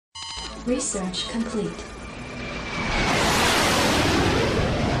Research complete.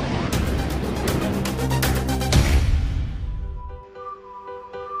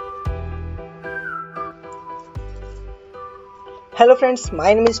 Hello friends,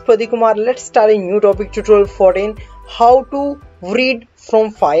 my name is Pardeep. Let's start a new topic, tutorial 14, how to read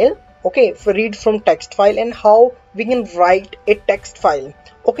from file. Okay, read from text file and how we can write a text file.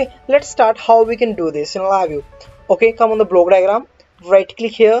 Okay, let's start how we can do this in LabVIEW. Okay, come on the block diagram, right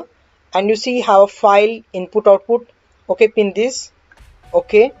click here and you see have a file input output. Okay, pin this.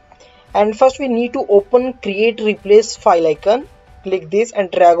 Okay, and first we need to open create replace file icon. Click this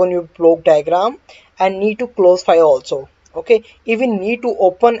and drag on your block diagram and need to close file also. Okay, if we need to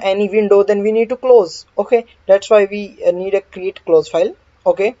open any window then we need to close. Okay, that's why we need a create close file.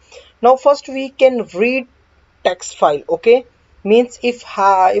 Okay, now first we can read text file. Okay, means if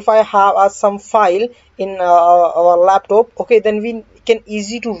I have some file in our laptop, okay, then we can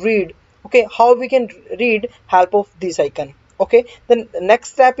easy to read. Okay, how we can read, help of this icon. Okay, then the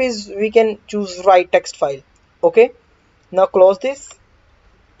next step is we can choose write text file. Okay, now close this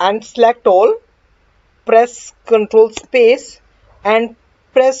and select all, press Ctrl space and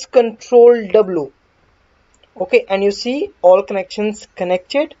press Ctrl W. Okay, and you see all connections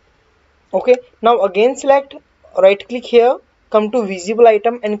connected. Okay, now again select, right click here, come to visible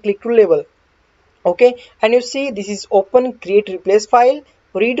item and click to label. Okay, and you see this is open create replace file,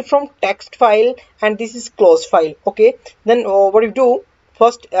 read from text file, and this is close file. Okay, then what you do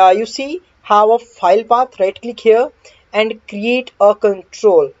first, you see have a file path, right click here and create a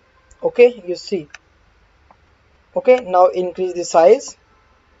control. Okay, you see. Okay, now increase the size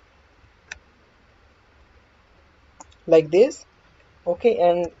like this. Okay,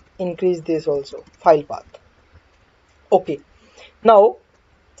 and increase this also file path. Okay, now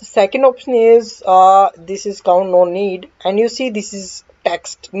the second option is this is count no need, and you see this is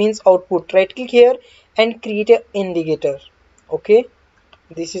text means output, right click here and create an indicator. Okay,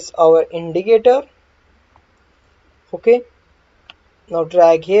 this is our indicator. Okay, now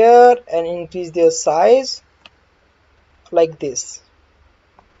drag here and increase their size like this.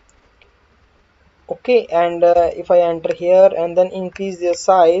 Okay, and if I enter here and then increase their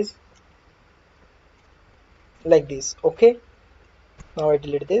size like this. Okay, now I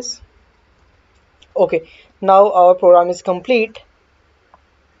delete this. Okay, now our program is complete.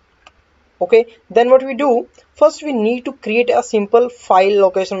 Okay, then what we do first, we need to create a simple file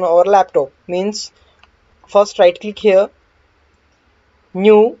location on our laptop. Means first right click here,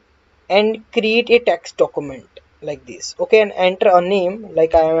 new, and create a text document like this. Okay, and enter a name,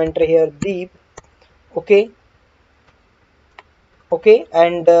 like I am enter here Deep. Okay, okay,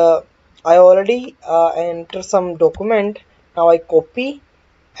 and I already enter some document. Now I copy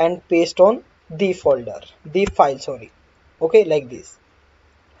and paste on the folder, the file, sorry. Okay, like this.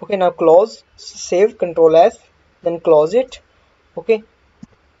 Okay, now close, save, Control S, then close it. Okay,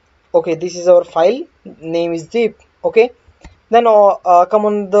 okay, this is our file, name is zip. Okay, then come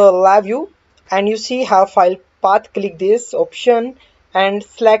on the LabVIEW and you see have file path, click this option and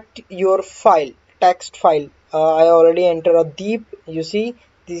select your file, text file. I already enter a deep, you see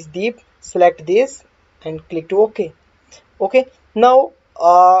this deep, select this and click to OK. Okay, now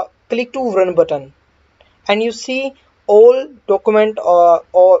click to run button and you see all document or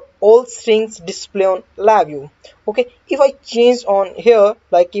all strings display on LabVIEW. Okay, if I change on here,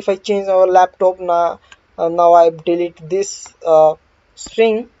 like if I change our laptop now, now I delete this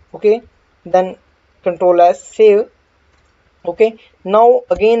string. Okay, then Control S, save. Okay, now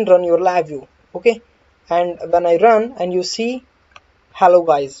again run your LabVIEW. Okay, and when I run and you see hello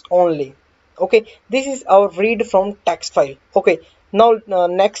guys only. Okay, this is our read from text file. Okay, now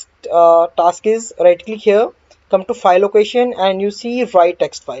next task is right click here, come to file location and you see write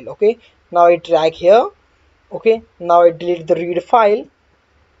text file. Okay, now I drag here. Okay, now I delete the read file.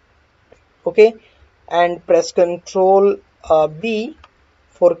 Okay, and press Ctrl B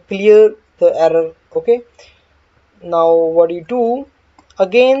for clear the error. Okay, now what you do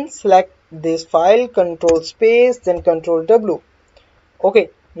again, select this file, Control space, then Control W. Okay,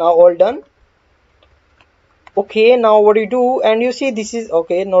 now all done. Okay, now what you do and you see this is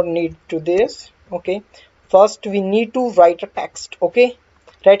okay, not need to this. Okay, first we need to write a text. Okay,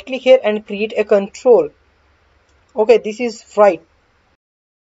 right click here and create a control. Okay, this is right.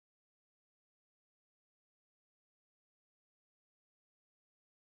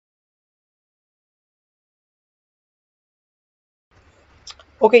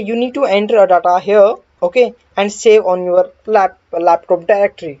 Okay, you need to enter a data here. Okay, and save on your laptop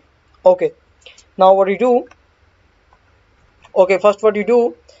directory. Okay, now what you do, okay, first what you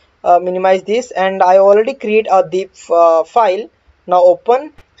do, minimize this and I already create a deep file. Now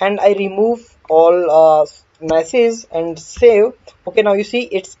open and I remove all messages and save. Okay, now you see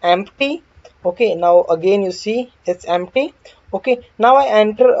it's empty. Okay, now again you see it's empty. Okay, now I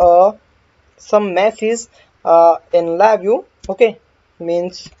enter some messages in LabVIEW. Okay,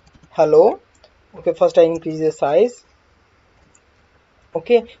 means hello. Okay, first I increase the size.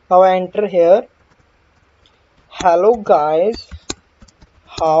 Okay, now I enter here, hello guys,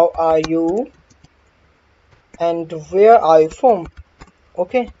 how are you and where are you from?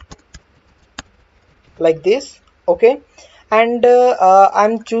 Okay, like this. Okay, and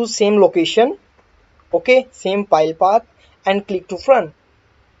I'm choose same location. Okay, same file path and click to run.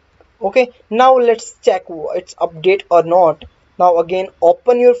 Okay, now let's check it's update or not. Now again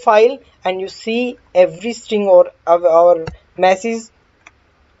open your file and you see every string or our message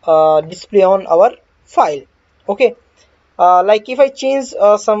display on our file. Okay, like if I change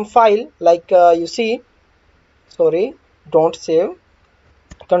some file, like you see, sorry, don't save,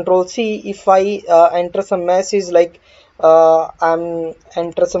 control C. If I enter some message like I'm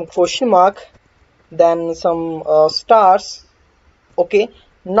enter some question mark, then some stars. Okay,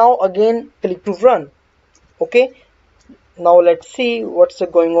 now again click to run. Okay, now let's see what's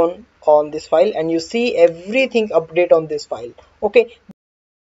going on this file, and you see everything update on this file. Okay,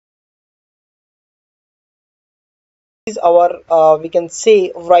 is our we can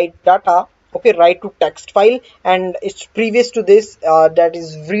say write data. Okay, write to text file, and it's previous to this that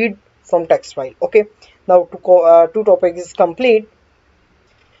is read from text file. Okay, now two topic is complete.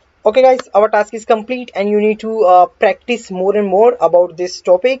 Okay guys, our task is complete and you need to practice more and more about this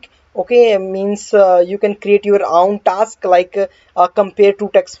topic. Okay, means you can create your own task, like compare two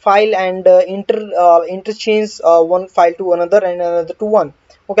text file and interchange one file to another and another to one.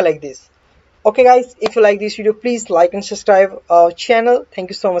 Okay, like this. Okay guys, if you like this video, please like and subscribe our channel. Thank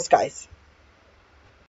you so much guys.